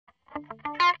Hey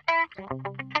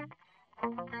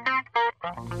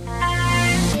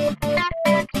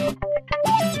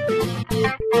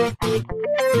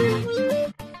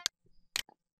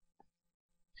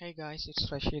guys,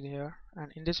 it's Rashid here,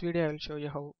 and in this video I will show you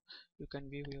how you can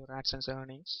view your Adsense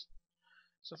earnings.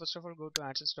 So first of all, go to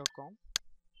adsense.com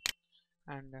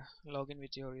and log in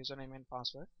with your username and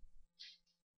password.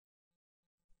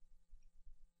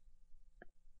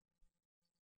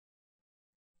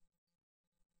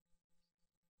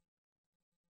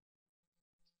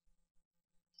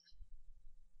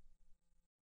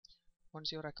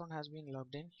 Once your account has been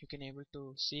logged in, you can able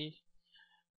to see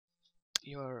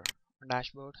your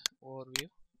dashboard overview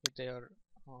with your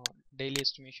daily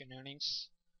estimation earnings.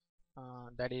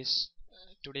 That is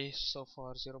today so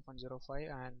far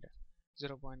 0.05 and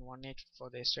 0.18 for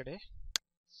the yesterday,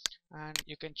 and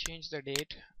you can change the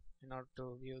date in order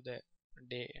to view the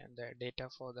day and the data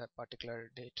for that particular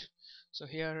date. So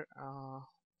here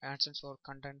AdSense for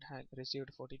content has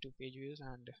received 42 page views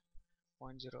and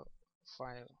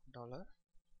 $0.05,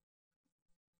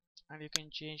 and you can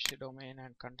change the domain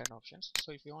and content options.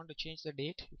 So if you want to change the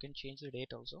date, you can change the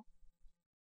date also.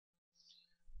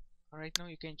 Right now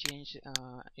you can change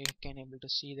you can able to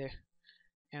see the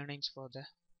earnings for the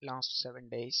last 7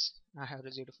 days. I have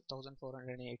received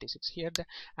 1486. Here the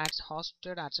ads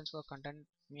hosted AdSense for content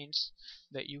means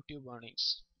the YouTube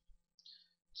earnings.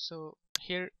 So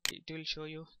here it will show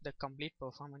you the complete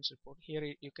performance report.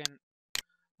 Here you can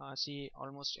see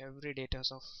almost every data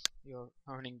of your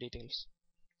earning details.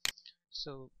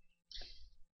 So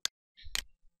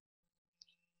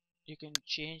you can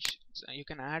change, you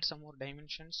can add some more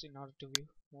dimensions in order to view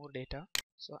more data.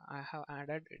 So I have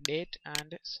added date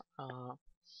and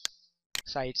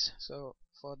sites. So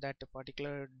for that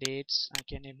particular dates, I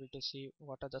can able to see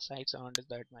what are the sites earned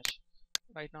that much.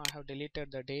 Right now I have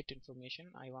deleted the date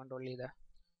information. I want only the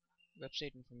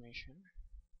website information.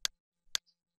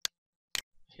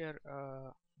 Here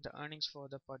the earnings for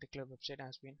the particular website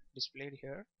has been displayed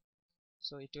here.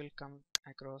 So it will come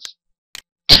across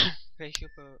ratio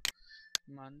per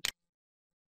month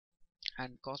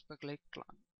and cost per click,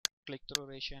 click-through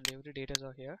ratio, and every data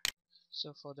are here.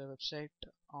 So for the website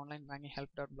online banking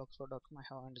help.blogspot.com, I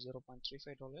have earned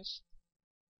 $0.35.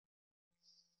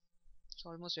 So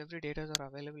almost every data are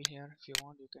available here. If you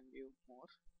want, you can view more.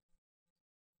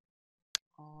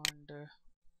 And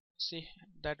see,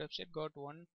 that website got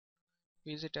one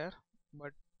visitor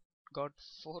but got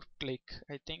 4 click.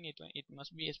 I think it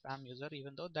must be a spam user,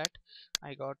 even though that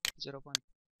I got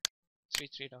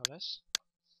 $0.33,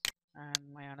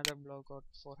 and my another blog got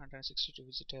 462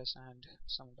 visitors and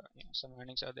some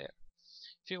earnings are there.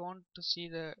 If you want to see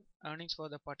the earnings for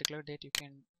the particular date, you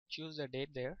can choose the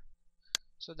date there.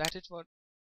 So that is what